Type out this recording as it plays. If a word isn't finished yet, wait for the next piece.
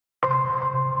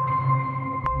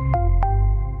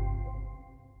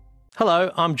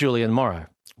Hello, I'm Julian Morrow.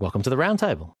 Welcome to the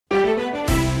Roundtable.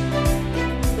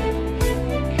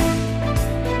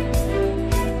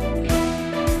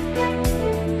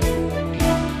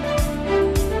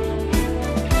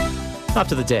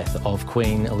 After the death of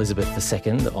Queen Elizabeth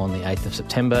II on the 8th of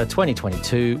September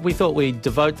 2022, we thought we'd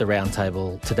devote the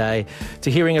Roundtable today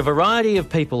to hearing a variety of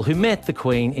people who met the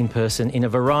Queen in person in a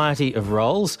variety of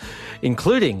roles,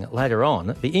 including, later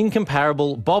on, the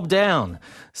incomparable Bob Down,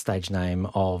 stage name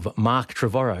of Mark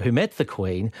Trevorrow, who met the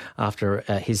Queen after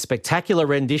his spectacular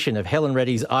rendition of Helen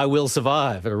Reddy's I Will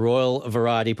Survive at a Royal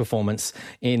Variety performance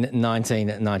in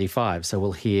 1995. So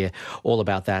we'll hear all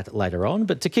about that later on.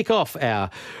 But to kick off our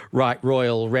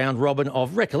royal round robin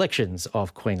of recollections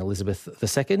of Queen Elizabeth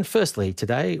II, firstly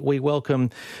today we welcome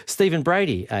Stephen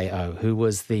Brady AO, who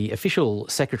was the official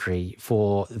secretary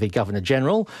for the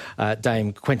Governor-General,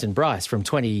 Dame Quentin Bryce, from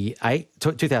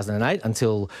 2008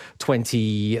 until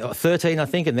 2013, I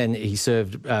think, and then he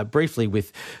served briefly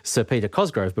with Sir Peter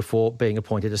Cosgrove before being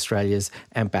appointed Australia's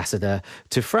ambassador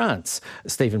to France.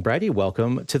 Stephen Brady,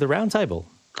 welcome to the Roundtable.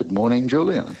 Good morning,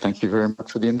 Julian. Thank you very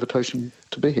much for the invitation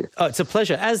to be here. Oh, it's a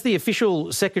pleasure. As the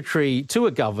official secretary to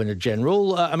a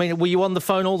Governor-General, were you on the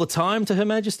phone all the time to Her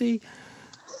Majesty?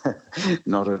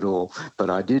 Not at all, but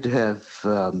I did have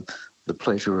the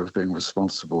pleasure of being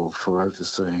responsible for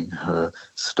overseeing her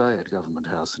stay at Government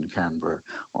House in Canberra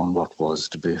on what was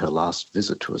to be her last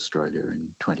visit to Australia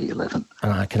in 2011.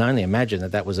 And I can only imagine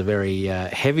that was a very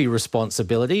heavy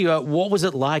responsibility. What was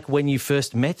it like when you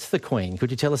first met the Queen?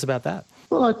 Could you tell us about that?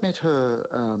 Well, I'd met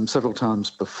her several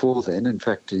times before then. In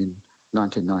fact, in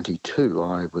 1992,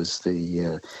 I was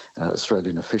the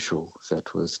Australian official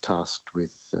that was tasked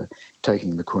with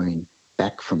taking the Queen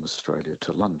back from Australia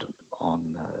to London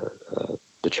on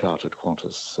the chartered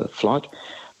Qantas flight.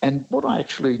 And what I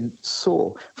actually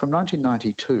saw from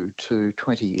 1992 to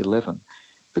 2011,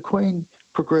 the Queen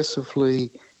progressively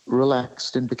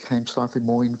relaxed and became slightly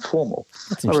more informal.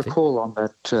 I recall on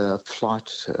that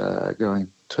flight going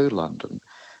to London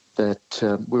that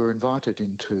we were invited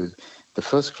into the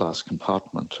first-class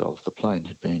compartment of the plane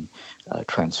had been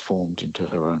transformed into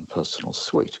her own personal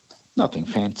suite. Nothing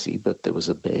fancy, but there was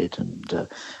a bed and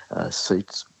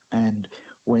seats. And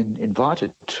when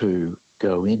invited to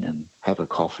go in and have a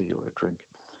coffee or a drink,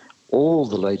 all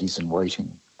the ladies in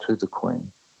waiting to the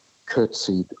Queen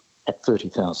curtsied at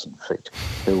 30,000 feet.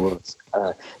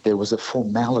 There was a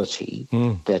formality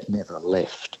that never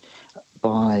left.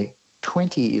 By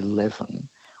 2011,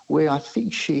 where I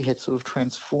think she had sort of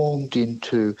transformed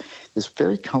into this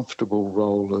very comfortable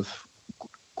role of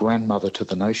grandmother to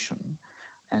the nation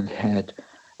and had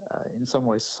in some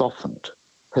ways softened.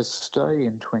 Her stay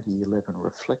in 2011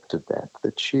 reflected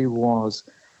that she was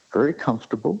very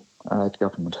comfortable at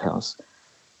Government House.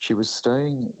 She was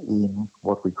staying in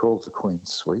what we call the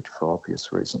Queen's Suite for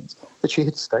obvious reasons, but she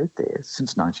had stayed there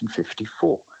since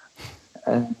 1954.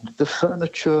 And the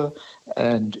furniture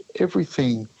and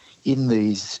everything in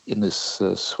this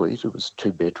suite, it was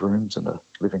 2 bedrooms and a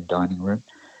living dining room,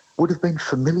 would have been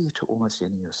familiar to almost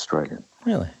any Australian.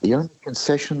 Really? The only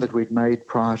concession that we'd made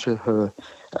prior to her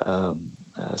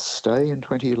stay in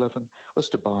 2011 was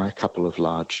to buy a couple of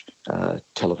large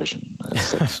television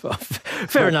sets.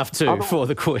 Fair enough too, for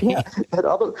the Queen. Yeah,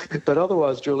 but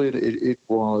otherwise, Julian, it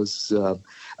was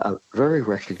very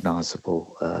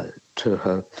recognisable to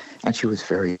her, and she was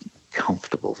very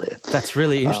comfortable there. That's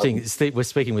really interesting. We're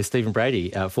speaking with Stephen Brady,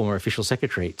 former official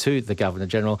secretary to the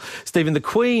Governor-General. Stephen, the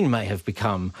Queen may have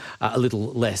become a little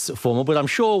less formal, but I'm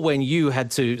sure when you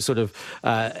had to sort of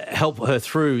help her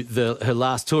through her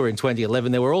last tour in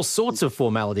 2011, there were all sorts of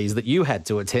formalities that you had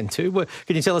to attend to.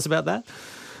 Can you tell us about that?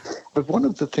 But one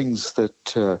of the things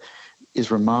that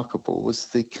is remarkable was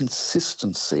the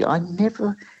consistency. I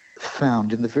never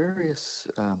found in the various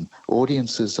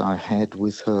audiences I had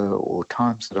with her or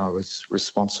times that I was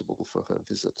responsible for her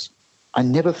visits, I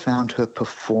never found her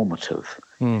performative.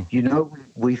 You know,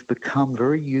 we've become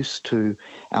very used to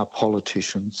our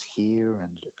politicians here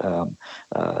and,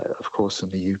 of course, in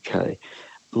the UK,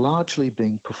 largely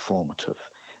being performative,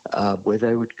 where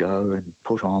they would go and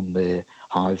put on their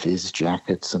high-vis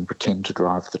jackets and pretend to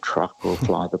drive the truck or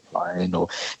fly the plane or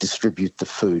distribute the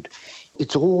food.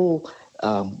 It's all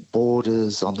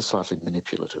borders on the slightly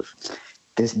manipulative.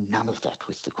 There's none of that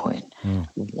with the Queen.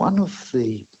 One of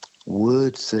the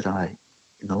words that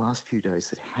in the last few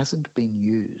days, that hasn't been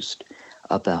used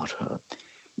about her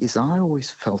is I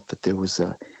always felt that there was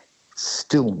a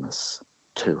stillness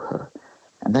to her.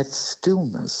 And that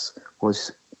stillness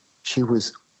was she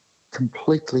was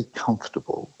completely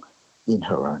comfortable in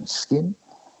her own skin,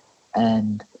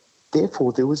 and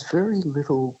therefore there was very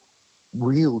little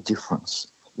real difference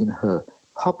in her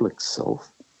public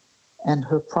self and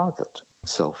her private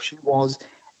self. She was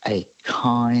a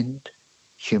kind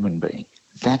human being.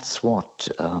 That's what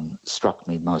struck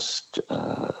me most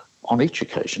on each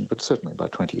occasion, but certainly by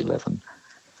 2011.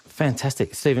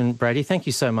 Fantastic. Stephen Brady, thank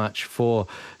you so much for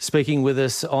speaking with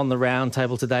us on the round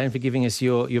table today and for giving us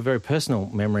your very personal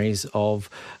memories of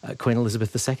Queen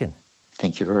Elizabeth II.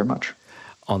 Thank you very much.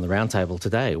 On the roundtable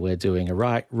today, we're doing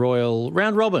a royal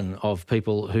round robin of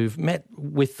people who've met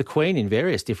with the Queen in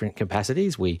various different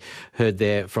capacities. We heard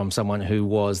there from someone who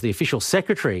was the official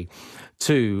secretary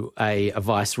to a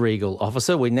vice-regal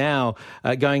officer. We're now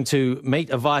going to meet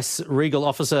a vice-regal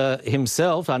officer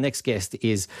himself. Our next guest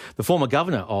is the former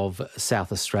governor of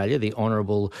South Australia, the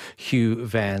Honourable Hugh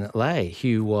Van Lay.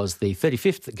 Hugh was the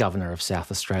 35th governor of South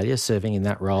Australia, serving in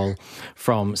that role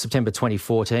from September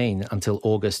 2014 until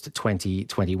August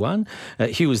 2021.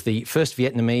 Hugh was the first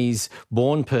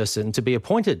Vietnamese-born person to be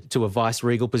appointed to a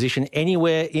vice-regal position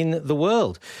anywhere in the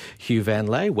world. Hugh Van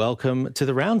Lay, welcome to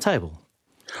the roundtable.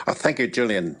 Oh, thank you,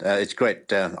 Julian. It's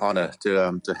great honour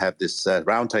to have this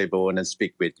roundtable and then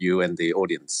speak with you and the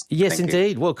audience. Yes,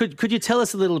 indeed. Well, could you tell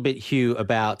us a little bit, Hugh,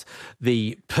 about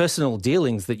the personal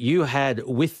dealings that you had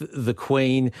with the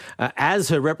Queen as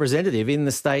her representative in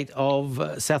the state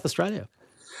of South Australia?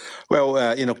 Well,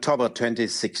 in October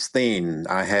 2016,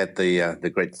 I had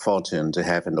the great fortune to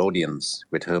have an audience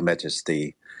with Her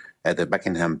Majesty at the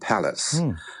Buckingham Palace.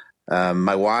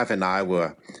 My wife and I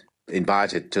were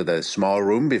invited to the small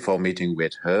room before meeting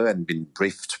with her and been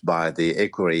briefed by the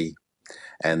equerry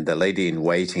and the lady in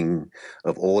waiting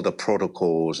of all the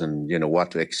protocols and,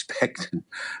 what to expect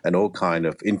and all kind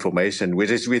of information, which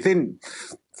is within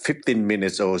 15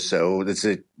 minutes or so. It's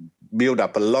build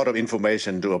up a lot of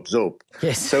information to absorb.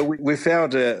 Yes. So we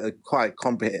felt quite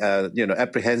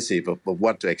apprehensive of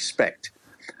what to expect.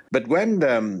 But when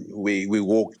we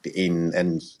walked in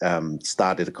and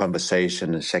started a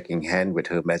conversation and shaking hands with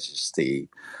Her Majesty,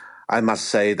 I must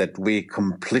say that we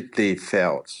completely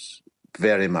felt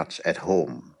very much at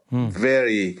home.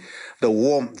 The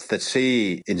warmth that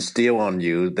she instilled on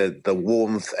you, the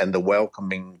warmth and the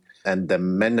welcoming and the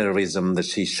mannerism that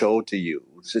she showed to you.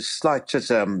 It's like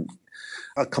just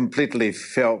I completely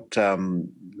felt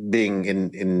being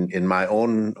in my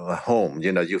own home.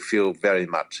 You feel very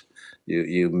much.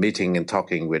 You meeting and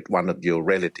talking with one of your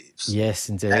relatives. Yes,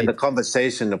 indeed. And the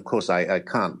conversation, of course, I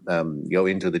can't go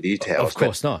into the details. Of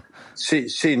course not.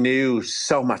 She knew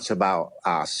so much about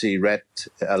us. She read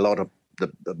a lot of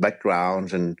the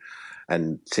background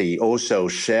and she also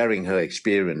sharing her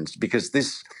experience. Because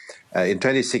this, in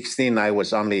 2016, I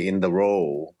was only in the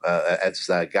role as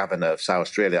governor of South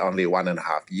Australia, only 1.5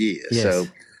 years. Yes. So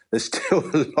there's still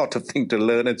a lot of things to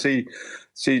learn. And she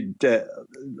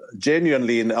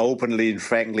genuinely and openly and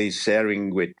frankly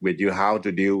sharing with you how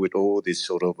to deal with all these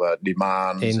sort of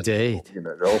demands. Indeed. And,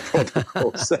 all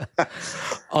protocols.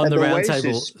 On the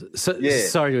roundtable,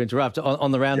 sorry to interrupt,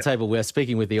 on the roundtable we're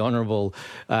speaking with the Honourable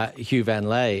Hugh Van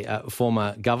Lay,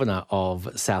 former governor of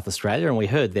South Australia, and we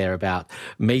heard there about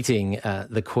meeting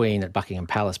the Queen at Buckingham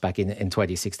Palace back in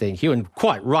 2016. Hugh, and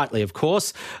quite rightly, of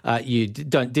course, you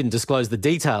didn't disclose the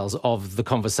details of the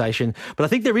conversation, but I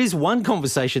think there is one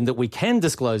conversation that we can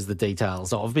disclose the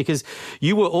details of, because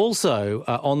you were also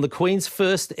on the Queen's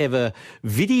first ever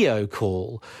video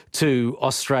call to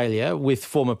Australia with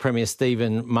former Premier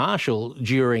Stephen Marshall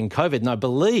during COVID. And I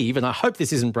believe, and I hope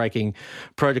this isn't breaking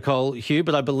protocol, Hugh,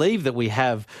 but I believe that we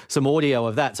have some audio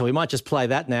of that. So we might just play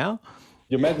that now.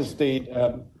 Your Majesty,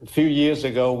 a few years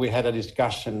ago, we had a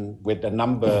discussion with a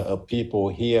number of people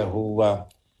here who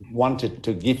wanted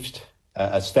to gift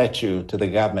a statue to the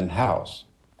Government House.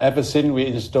 Ever since we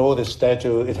installed the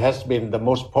statue, it has been the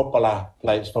most popular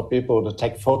place for people to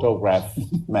take photographs,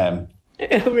 ma'am.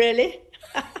 Really?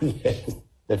 Yes.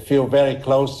 They feel very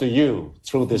close to you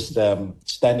through this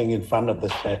standing in front of the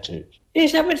statue.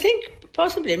 Yes, I would think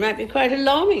possibly it might be quite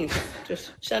alarming to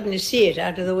suddenly see it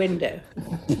out of the window.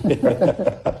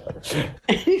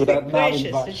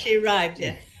 Gracious that she arrived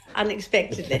here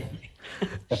unexpectedly.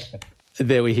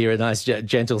 There we hear a nice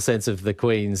gentle sense of the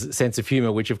Queen's sense of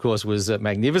humour, which of course was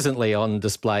magnificently on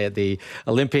display at the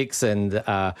Olympics and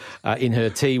in her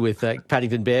tea with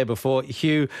Paddington Bear before.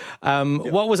 Hugh,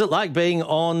 what was it like being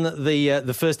on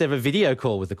the first ever video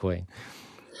call with the Queen?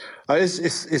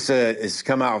 It's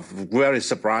come out very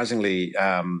surprisingly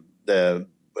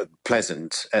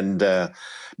pleasant, and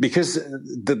because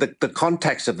the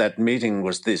context of that meeting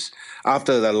was this: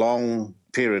 after the long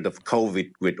period of COVID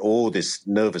with all this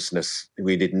nervousness,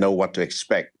 we didn't know what to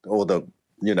expect, all the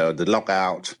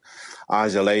lockout,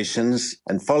 isolations,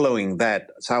 and following that,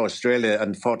 South Australia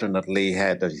unfortunately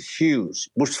had a huge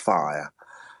bushfire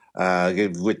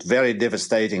with very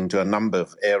devastating to a number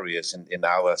of areas in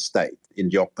our state, in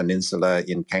York Peninsula,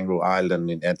 in Kangaroo Island,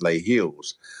 in Adelaide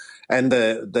Hills. And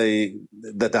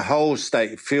the whole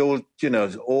state feel,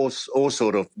 all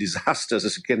sort of disasters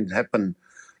that can happen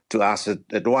to us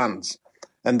at once.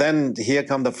 And then here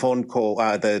come the phone call,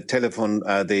 the telephone,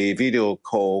 the video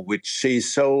call, which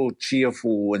she's so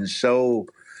cheerful and so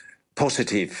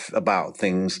positive about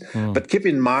things. But keep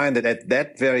in mind that at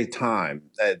that very time,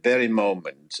 that very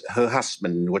moment, her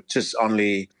husband was just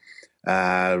only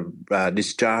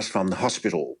discharged from the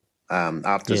hospital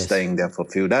after staying there for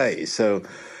a few days. So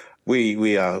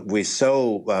we're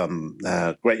so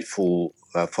grateful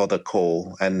for the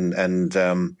call and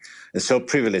so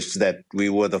privileged that we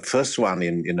were the first one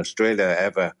in Australia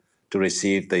ever to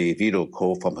receive the video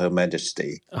call from Her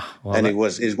Majesty. And it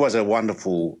was a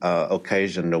wonderful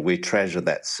occasion. We treasure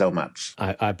that so much.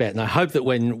 I bet. And I hope that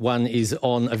when one is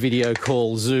on a video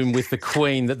call, Zoom with the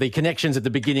Queen, that the connections at the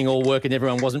beginning all work and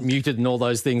everyone wasn't muted and all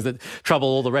those things that trouble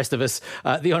all the rest of us.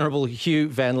 The Honourable Hugh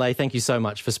Van Lay, thank you so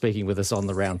much for speaking with us on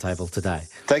the Roundtable today.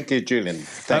 Thank you, Julian.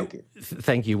 Thank you.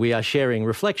 Thank you. We are sharing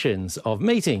reflections of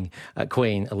meeting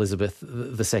Queen Elizabeth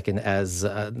II as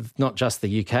not just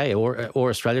the UK or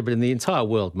Australia, but in the entire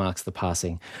world marks the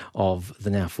passing of the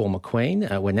now former Queen.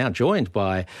 We're now joined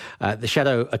by the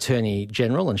Shadow Attorney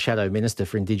General and Shadow Minister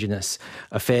for Indigenous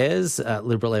Affairs,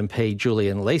 Liberal MP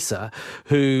Julian Leeser,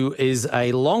 who is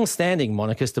a long-standing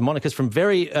monarchist, a monarchist from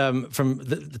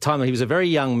the time that he was a very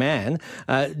young man.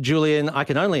 Julian, I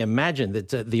can only imagine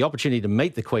that the opportunity to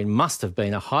meet the Queen must have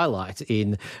been a highlight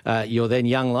in your then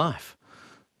young life.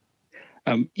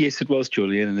 Yes, it was,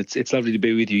 Julian, and it's lovely to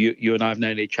be with you. You and I have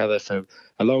known each other for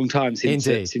a long time since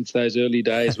those early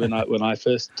days when I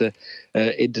first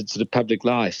entered sort of public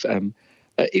life.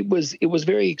 It was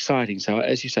very exciting. So,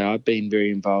 as you say, I've been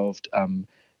very involved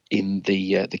in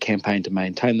the campaign to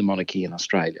maintain the monarchy in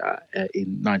Australia.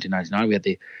 In 1999, we had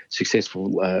the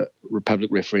successful Republic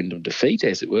referendum defeat,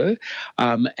 as it were,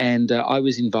 and I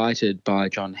was invited by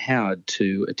John Howard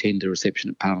to attend a reception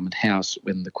at Parliament House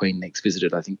when the Queen next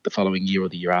visited, I think the following year or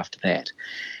the year after that.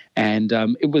 And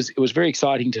it was very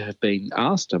exciting to have been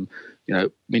asked.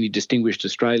 Many distinguished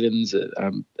Australians,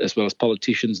 as well as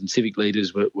politicians and civic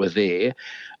leaders, were there.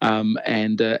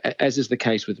 And as is the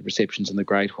case with the receptions in the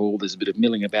Great Hall, there's a bit of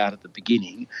milling about at the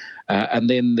beginning, and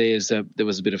then there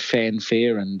was a bit of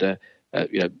fanfare, and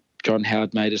John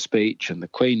Howard made a speech, and the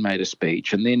Queen made a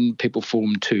speech, and then people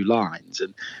formed two lines,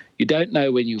 and you don't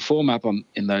know when you form up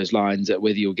in those lines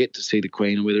whether you'll get to see the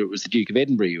Queen or whether it was the Duke of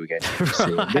Edinburgh you were going to see.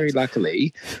 And very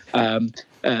luckily,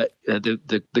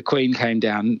 the Queen came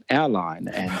down our line,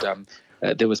 and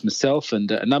there was myself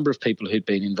and a number of people who'd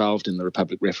been involved in the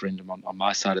Republic referendum on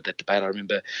my side of that debate. I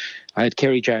remember I had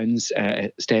Kerry Jones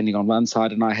standing on one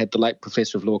side, and I had the late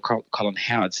Professor of Law Colin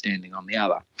Howard standing on the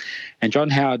other. And John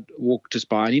Howard walked us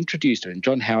by and introduced her. And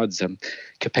John Howard's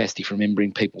capacity for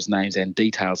remembering people's names and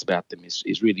details about them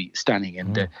is really stunning.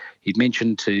 And he'd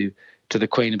mentioned to the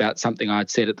Queen about something I'd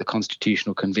said at the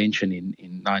Constitutional Convention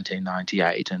in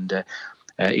 1998, and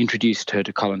introduced her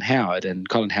to Colin Howard, and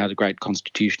Colin Howard, a great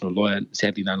constitutional lawyer,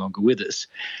 sadly no longer with us.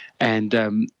 And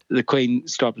the Queen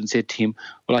stopped and said to him,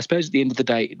 "Well, I suppose at the end of the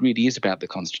day, it really is about the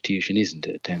Constitution, isn't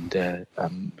it?"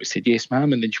 And we said, "Yes,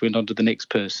 ma'am," and then she went on to the next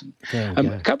person.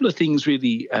 A couple of things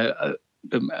really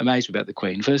amazed me about the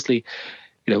Queen. Firstly,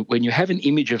 when you have an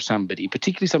image of somebody,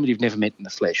 particularly somebody you've never met in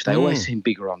the flesh, they always seem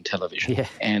bigger on television. Yeah.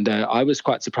 And I was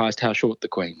quite surprised how short the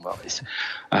Queen was.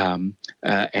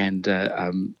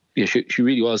 She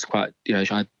really was quite,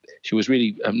 she was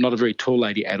really not a very tall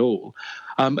lady at all.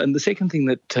 And the second thing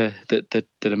that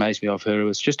amazed me of her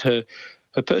was just her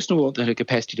personal warmth and her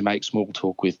capacity to make small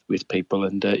talk with people.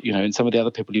 And, and some of the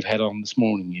other people you've had on this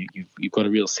morning, you've got a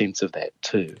real sense of that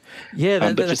too.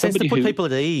 Yeah, the sense to put people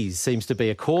at ease seems to be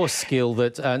a core skill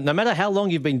that no matter how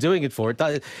long you've been doing it for,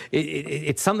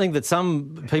 it's something that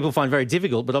some people find very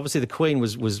difficult, but obviously the Queen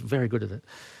was very good at it.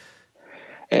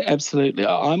 Absolutely.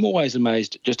 I'm always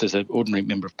amazed, just as an ordinary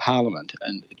member of Parliament,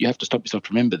 and you have to stop yourself to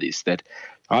remember this, that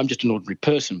I'm just an ordinary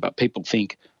person, but people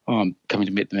think, I'm coming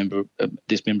to meet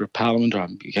this member of Parliament, or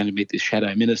I'm going to meet this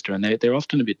shadow minister, and they're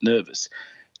often a bit nervous.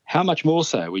 How much more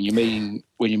so when you're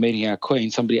meeting our Queen,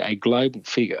 somebody, a global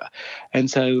figure. And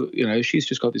so, she's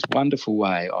just got this wonderful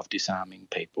way of disarming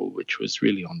people, which was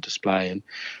really on display. And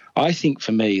I think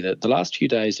for me that the last few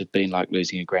days have been like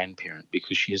losing a grandparent,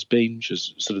 because she's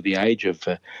sort of the age of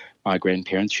my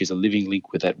grandparents. She's a living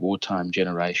link with that wartime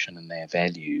generation and their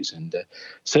values. And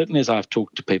certainly as I've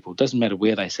talked to people, it doesn't matter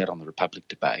where they sat on the Republic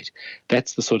debate,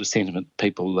 that's the sort of sentiment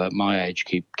people my age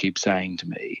keep saying to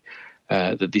me.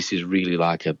 That this is really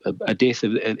like a death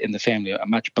in the family, a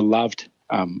much beloved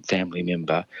family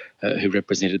member who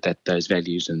represented those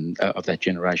values and of that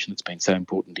generation that's been so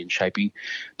important in shaping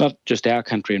not just our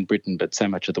country and Britain, but so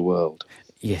much of the world.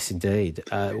 Yes, indeed.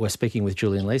 We're speaking with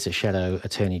Julian Leeser, Shadow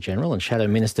Attorney-General and Shadow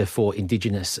Minister for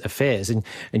Indigenous Affairs. And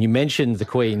you mentioned the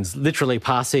Queen's literally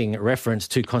passing reference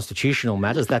to constitutional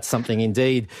matters. That's something,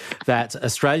 indeed, that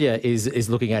Australia is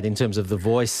looking at in terms of the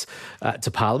voice to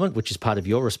Parliament, which is part of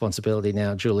your responsibility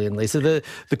now, Julian Leeser.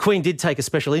 The Queen did take a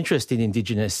special interest in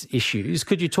Indigenous issues.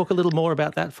 Could you talk a little more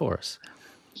about that for us?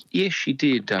 Yes, she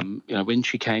did. When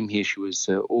she came here, she was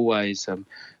always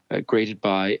greeted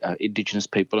by Indigenous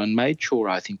people and made sure,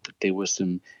 I think, that there were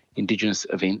some Indigenous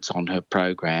events on her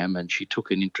program, and she took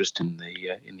an interest in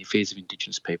the affairs of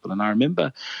Indigenous people. And I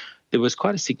remember there was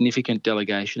quite a significant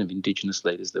delegation of Indigenous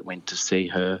leaders that went to see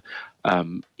her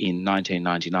in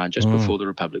 1999, just before the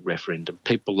Republic referendum.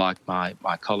 People like my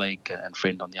colleague and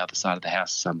friend on the other side of the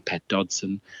House, Pat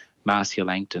Dodson, Marcia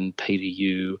Langton, Peter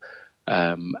Yu,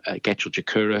 Gatchel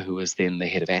Jakura, who was then the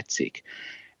head of ATSIC.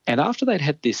 And after they'd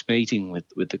had this meeting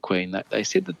with the Queen, they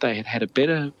said that they had had a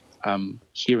better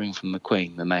hearing from the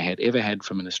Queen than they had ever had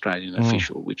from an Australian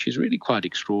official, which is really quite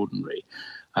extraordinary.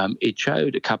 It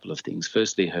showed a couple of things.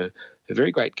 Firstly, her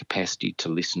very great capacity to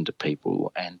listen to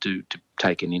people and to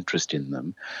take an interest in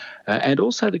them, and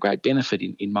also the great benefit,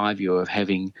 in my view, of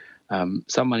having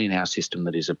someone in our system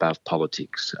that is above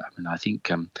politics. I think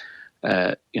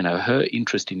her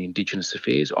interest in Indigenous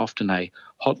affairs, often a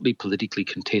hotly politically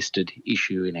contested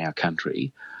issue in our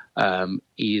country,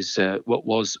 is what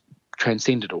was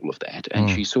transcended all of that. And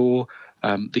she saw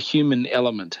the human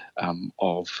element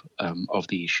of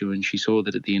the issue, and she saw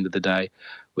that at the end of the day,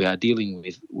 we are dealing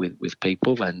with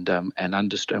people and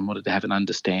wanted to have an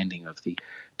understanding of the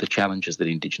challenges that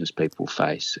Indigenous people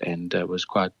face, and was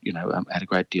quite had a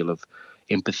great deal of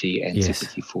empathy and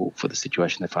sympathy for the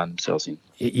situation they find themselves in.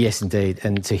 Yes, indeed.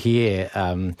 And to hear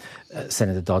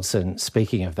Senator Dodson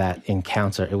speaking of that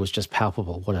encounter, it was just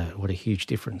palpable. What a huge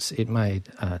difference it made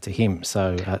to him.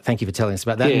 So thank you for telling us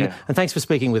about that. Yeah. And thanks for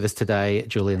speaking with us today,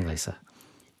 Julian Leeser.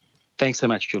 Thanks so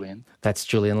much, Julian. That's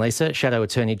Julian Leeser, Shadow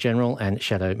Attorney-General and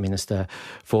Shadow Minister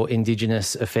for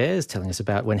Indigenous Affairs, telling us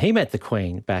about when he met the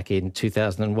Queen back in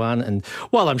 2001. And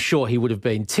while I'm sure he would have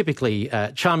been typically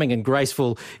charming and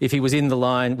graceful if he was in the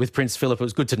line with Prince Philip, it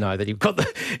was good to know that he got the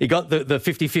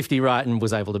 50-50 right and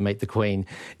was able to meet the Queen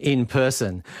in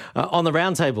person. On the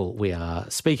roundtable, we are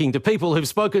speaking to people who've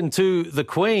spoken to the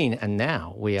Queen, and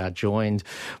now we are joined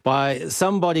by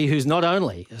somebody who's not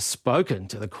only spoken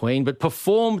to the Queen but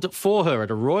performed for her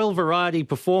at a Royal Variety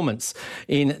performance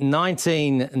in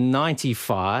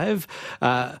 1995.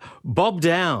 Bob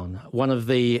Downe, one of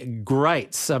the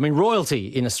greats, royalty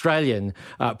in Australian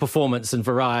performance and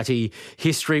variety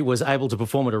history, was able to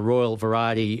perform at a Royal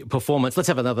Variety performance. Let's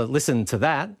have another listen to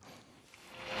that.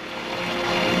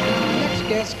 Next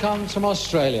guest comes from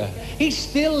Australia. He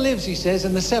still lives, he says,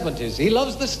 in the 70s. He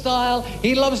loves the style,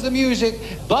 he loves the music.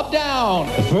 Bob Downe.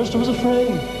 At first I was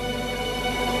afraid.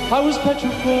 I was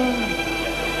petrified.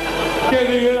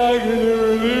 Getting it, I could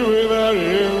never live without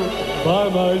you by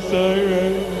my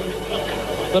side.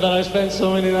 But then I spent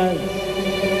so many nights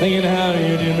thinking how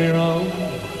you did me wrong.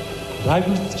 Life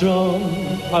was strong.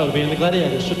 I would be in the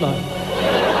Gladiators, shouldn't I?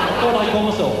 What would I call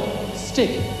myself? Stick.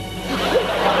 And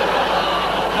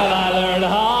I learned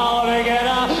how to get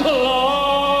along.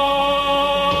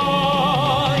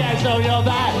 And so you're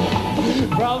back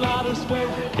from outer space.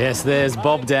 Yes, there's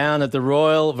Bob Downe at the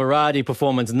Royal Variety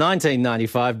Performance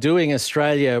 1995, doing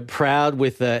Australia proud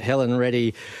with the Helen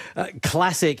Reddy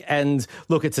classic. And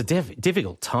look, it's a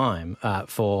difficult time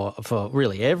for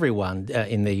really everyone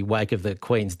in the wake of the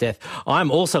Queen's death.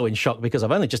 I'm also in shock because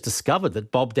I've only just discovered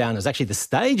that Bob Downe is actually the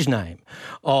stage name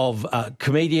of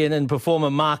comedian and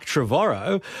performer Mark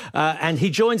Trevorrow, and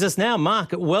he joins us now. Mark,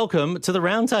 welcome to the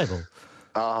roundtable.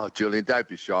 Oh, Julian, don't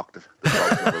be shocked.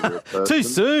 Too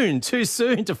soon to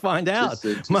find out.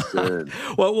 Too soon.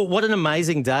 Well, what an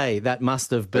amazing day that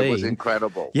must have been. It was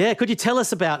incredible. Yeah, could you tell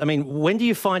us about, when do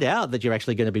you find out that you're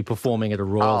actually going to be performing at a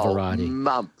Royal Variety?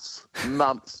 Months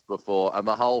before, and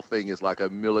the whole thing is like a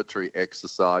military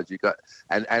exercise.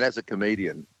 And as a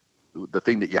comedian, the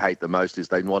thing that you hate the most is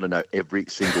they want to know every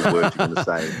single word you're going to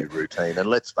say in your routine. And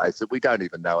let's face it, we don't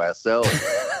even know ourselves.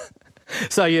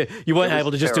 So you weren't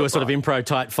able to just do a sort of impro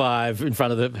type 5 in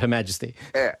front of Her Majesty?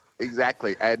 Yeah,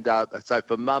 exactly. And so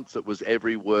for months it was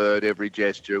every word, every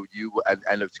gesture,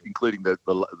 and it's including the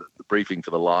briefing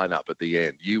for the lineup at the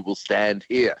end. You will stand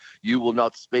here. You will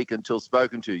not speak until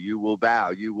spoken to. You will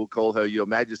bow. You will call her Your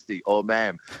Majesty or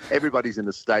Ma'am. Everybody's in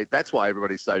a state. That's why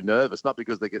everybody's so nervous. Not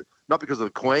because of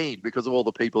the Queen, because of all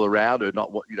the people around her.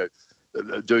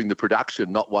 doing the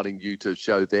production, not wanting you to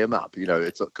show them up. You know,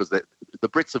 it's because the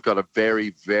Brits have got a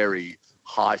very, very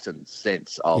heightened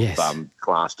sense of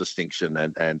class distinction,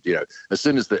 and you know, as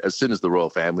soon as the royal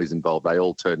family's involved, they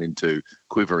all turn into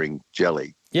quivering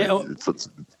jelly. Yeah,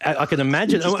 I can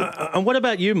imagine. And what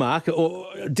about you, Mark? Or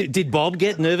did Bob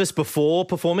get nervous before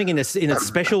performing in a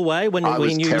special way when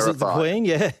you knew he was the Queen?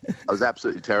 Yeah, I was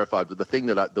absolutely terrified. But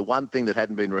the one thing that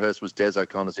hadn't been rehearsed was Des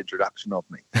O'Connor's introduction of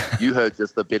me. You heard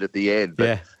just the bit at the end,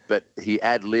 but he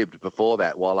ad-libbed before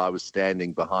that while I was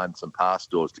standing behind some pass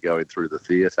doors to go in through the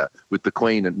theatre with the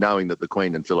Queen, and knowing that the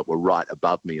Queen and Philip were right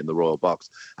above me in the royal box.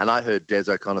 And I heard Des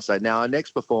O'Connor say, "Now our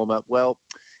next performer, well,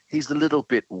 he's a little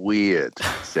bit weird,"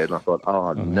 he said. And I thought,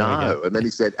 oh no. And then he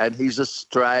said, and he's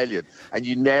Australian. And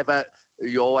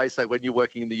you always say, when you're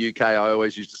working in the UK, I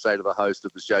always used to say to the host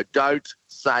of the show, don't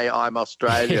say I'm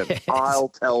Australian. Yes. I'll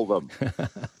tell them.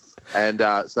 And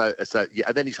so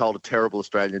and then he told a terrible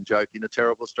Australian joke in a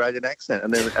terrible Australian accent.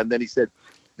 And then he said,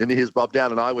 then here's Bob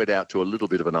Down, and I went out to a little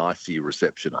bit of an icy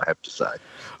reception, I have to say.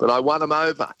 But I won him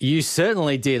over. You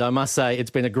certainly did, I must say.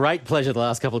 It's been a great pleasure the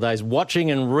last couple of days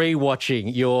watching and re-watching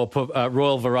your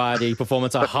Royal Variety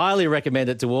performance. I highly recommend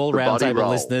it to all Roundtable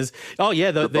listeners. Oh,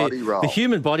 yeah, the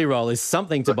human body roll is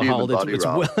something to behold. It's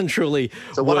well and truly...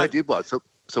 So what I did was...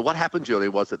 So what happened,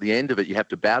 Julian, was at the end of it, you have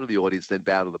to bow to the audience, then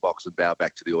bow to the box and bow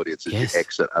back to the audience as you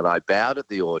exit. And I bowed at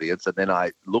the audience, and then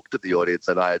I looked at the audience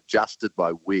and I adjusted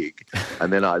my wig,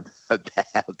 and then I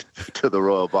bowed to the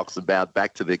royal box and bowed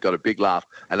back to got a big laugh.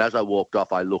 And as I walked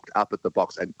off, I looked up at the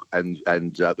box, and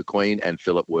the Queen and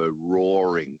Philip were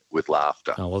roaring with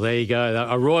laughter. Oh, well, there you go.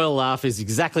 A royal laugh is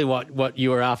exactly what you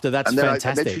were after. That's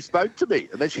fantastic. And then she spoke to me.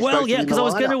 Because I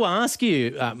was going to ask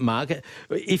you, Mark,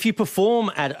 if you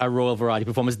perform at a Royal Variety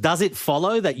performance, does it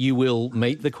follow that you will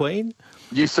meet the Queen?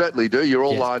 You certainly do. You're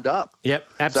all lined up. Yep,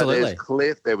 absolutely.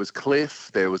 So there was Cliff,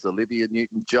 there was Olivia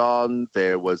Newton-John,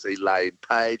 there was Elaine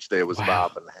Page, there was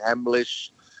Marvin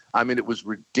Hamlish. I mean, it was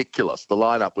ridiculous. The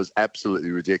lineup was absolutely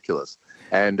ridiculous.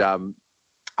 And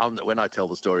when I tell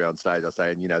the story on stage, I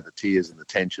say, and you know, the tears and the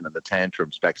tension and the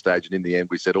tantrums backstage, and in the end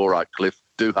we said, all right, Cliff,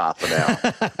 do half an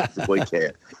hour. We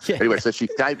care. Yeah. Anyway, so she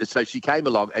came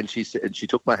along, and she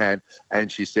took my hand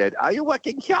and she said, "Are you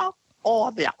working here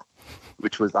or there?"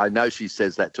 Which was, I know she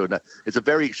says that to her.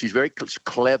 She's very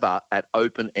clever at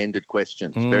open-ended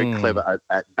questions. Very clever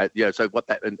at so what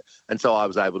that, and so I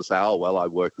was able to say, oh, well, I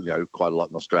work, quite a lot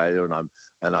in Australia,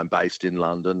 and I'm based in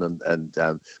London,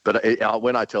 but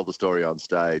when I tell the story on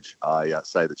stage, I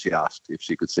say that she asked if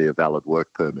she could see a valid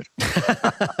work permit.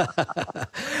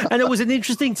 And it was an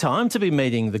interesting time to be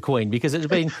meeting the Queen, because it's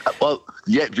been... Well,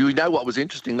 yeah, do you know what was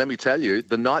interesting? Let me tell you,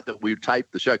 the night that we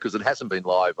taped the show, because it hasn't been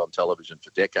live on television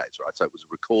for decades, right? So it was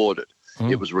recorded.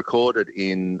 It was recorded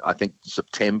in, I think,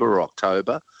 September or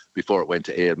October, before it went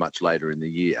to air much later in the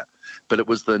year. But it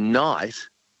was the night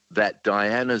that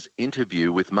Diana's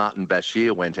interview with Martin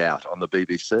Bashir went out on the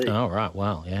BBC. Oh, right.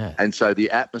 Wow, yeah. And so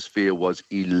the atmosphere was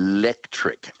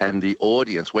electric. And the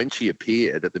audience, when she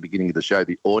appeared at the beginning of the show,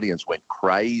 the audience went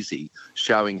crazy,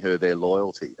 showing her their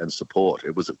loyalty and support.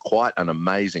 It was quite an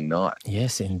amazing night.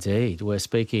 Yes, indeed. We're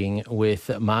speaking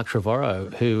with Mark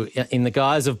Trevorrow, who, in the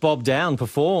guise of Bob Down,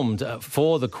 performed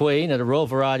for the Queen at a Royal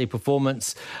Variety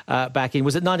performance back in,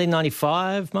 was it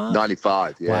 1995, Mark?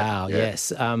 95, yeah. Wow, yeah.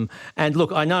 Yes. And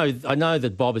look, I know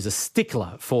that Bob is a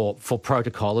stickler for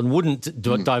protocol and wouldn't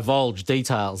divulge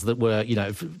details that were,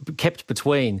 kept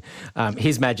between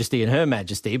His Majesty and Her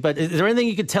Majesty. But is there anything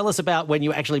you could tell us about when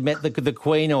you actually met the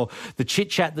Queen, or the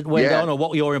chit-chat that went on, or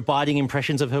what your abiding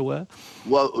impressions of her were?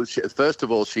 Well, first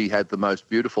of all, she had the most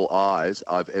beautiful eyes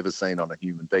I've ever seen on a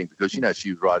human being, because,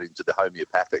 she was right into the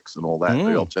homeopathics and all that,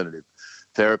 the alternative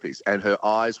therapies, and her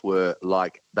eyes were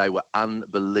they were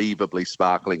unbelievably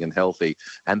sparkling and healthy,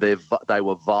 and they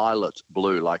were violet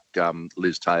blue, like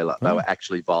Liz Taylor. They were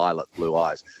actually violet blue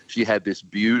eyes. She had this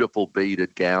beautiful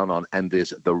beaded gown on, and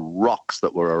the rocks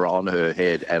that were on her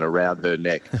head and around her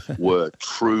neck were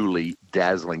truly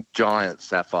dazzling, giant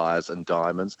sapphires and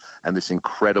diamonds, and this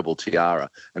incredible tiara.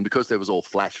 And because there was all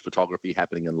flash photography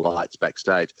happening and lights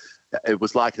backstage, it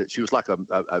was like she was like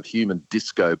a human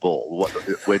disco ball,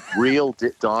 where real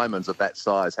diamonds of that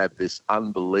size have this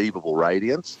unbelievable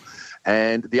radiance.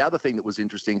 And the other thing that was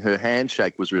interesting, her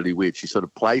handshake was really weird. She sort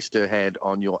of placed her hand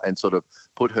on and sort of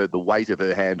put the weight of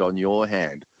her hand on your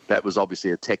hand. That was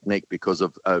obviously a technique because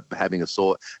of having a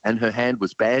sword. And her hand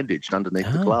was bandaged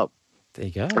underneath the glove. There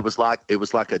you go. It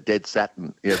was like a dead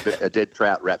satin, a dead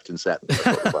trout wrapped in satin.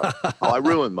 I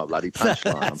ruined my bloody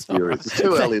punchline. I'm furious. It's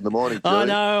too early in the morning,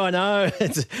 Julie. I know.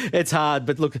 It's hard.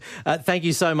 But look, thank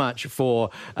you so much for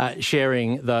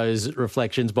sharing those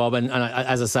reflections, Bob. And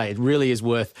as I say, it really is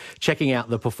worth checking out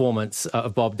the performance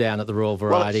of Bob down at the Royal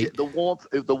Variety. Well,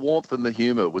 the warmth and the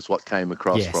humour was what came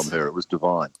across from her. It was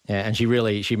divine. Yeah, and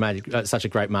she made such a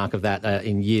great mark of that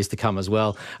in years to come as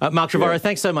well. Mark Trevorrow,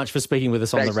 thanks so much for speaking with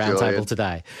us on the roundtable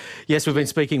today. Yes, we've been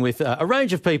speaking with a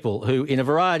range of people who, in a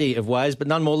variety of ways, but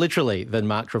none more literally than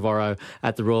Mark Trevorrow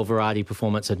at the Royal Variety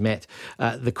performance, had met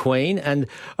the Queen. And,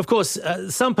 of course,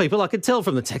 some people, I could tell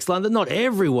from the text line that not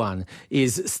everyone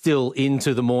is still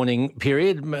into the mourning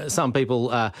period. Some people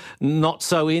are not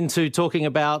so into talking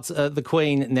about the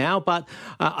Queen now, but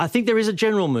I think there is a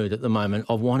general mood at the moment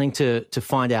of wanting to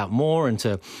find out more and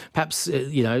to perhaps,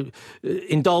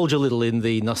 indulge a little in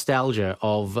the nostalgia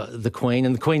of the Queen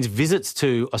and the Queen's visits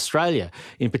to Australia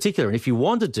in particular. And if you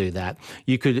want to do that,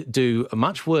 you could do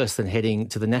much worse than heading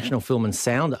to the National Film and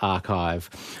Sound Archive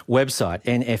website,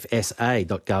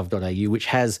 nfsa.gov.au, which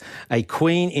has a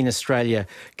Queen in Australia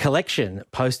collection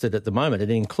posted at the moment. It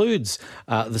includes,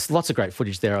 there's lots of great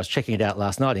footage there. I was checking it out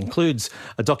last night. It includes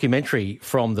a documentary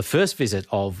from the first visit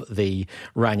of the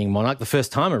reigning monarch, the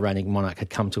first time a reigning monarch had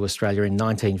come to Australia in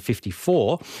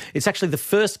 1954. It's actually the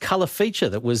first colour feature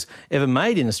that was ever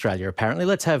made in Australia, apparently.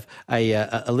 Let's have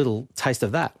a little taste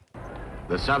of that.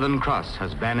 The Southern Cross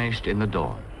has vanished in the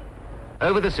dawn.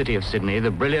 Over the city of Sydney,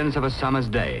 the brilliance of a summer's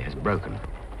day has broken.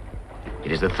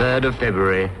 It is the 3rd of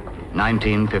February,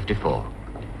 1954.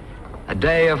 A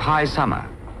day of high summer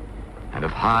and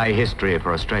of high history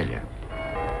for Australia.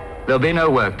 There'll be no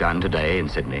work done today in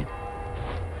Sydney.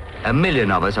 1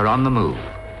 million of us are on the move,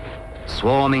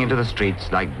 swarming into the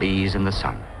streets like bees in the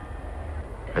sun.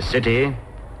 A city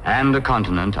and a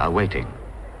continent are waiting,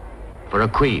 for a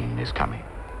Queen is coming.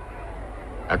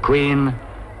 A Queen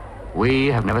we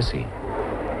have never seen.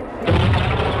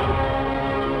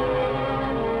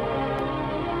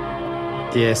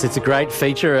 Yes, it's a great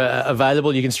feature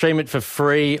available. You can stream it for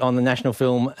free on the National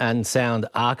Film and Sound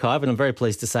Archive. And I'm very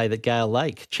pleased to say that Gail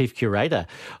Lake, Chief Curator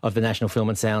of the National Film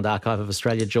and Sound Archive of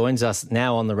Australia, joins us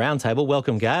now on the roundtable.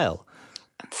 Welcome, Gail.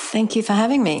 Thank you for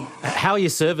having me. How are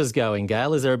your servers going,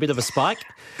 Gail? Is there a bit of a spike?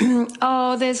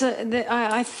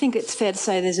 I think it's fair to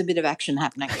say there's a bit of action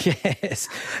happening. Yes,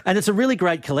 and it's a really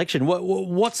great collection.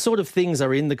 What sort of things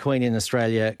are in the Queen in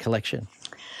Australia collection?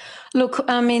 Look,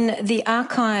 I mean, the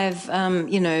archive,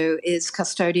 is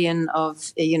custodian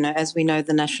of, as we know,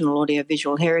 the national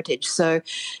audiovisual heritage. So,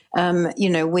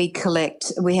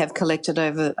 we have collected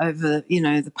over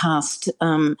the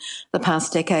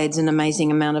past decades an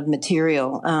amazing amount of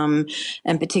material,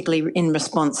 and particularly in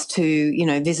response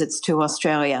to, visits to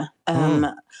Australia.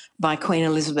 By Queen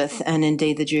Elizabeth and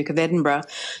indeed the Duke of Edinburgh,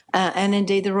 and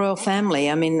indeed the royal family.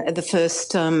 I mean, the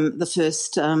first collection,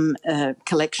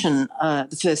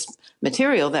 the first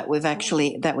material that we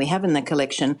have in the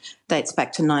collection dates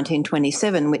back to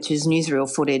 1927, which is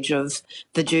newsreel footage of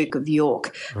the Duke of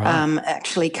York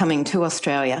actually coming to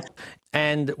Australia.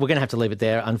 And we're going to have to leave it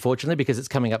there, unfortunately, because it's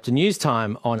coming up to news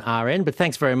time on our end. But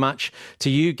thanks very much to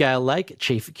you, Gail Lake,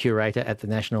 Chief Curator at the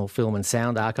National Film and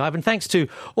Sound Archive. And thanks to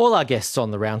all our guests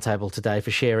on the roundtable today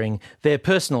for sharing their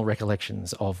personal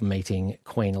recollections of meeting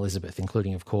Queen Elizabeth,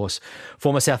 including, of course,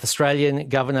 former South Australian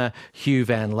Governor Hugh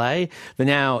Van Lay, the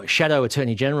now Shadow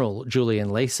Attorney General Julian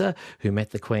Leeser, who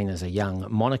met the Queen as a young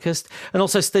monarchist, and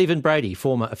also Stephen Brady,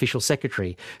 former Official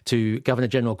Secretary to Governor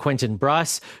General Quentin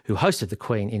Bryce, who hosted the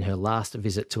Queen in her last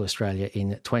visit to Australia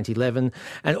in 2011.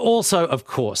 And also, of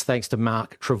course, thanks to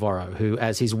Mark Trevorrow, who,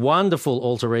 as his wonderful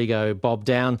alter ego Bob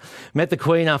Down, met the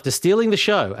Queen after stealing the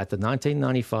show at the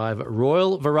 1995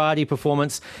 Royal Variety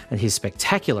performance and his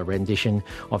spectacular rendition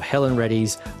of Helen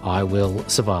Reddy's I Will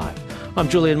Survive. I'm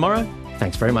Julian Morrow.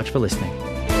 Thanks very much for listening.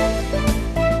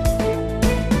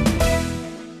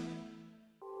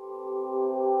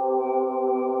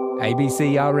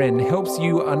 ABCRN helps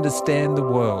you understand the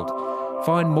world.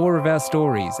 Find more of our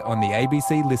stories on the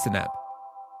ABC Listen app.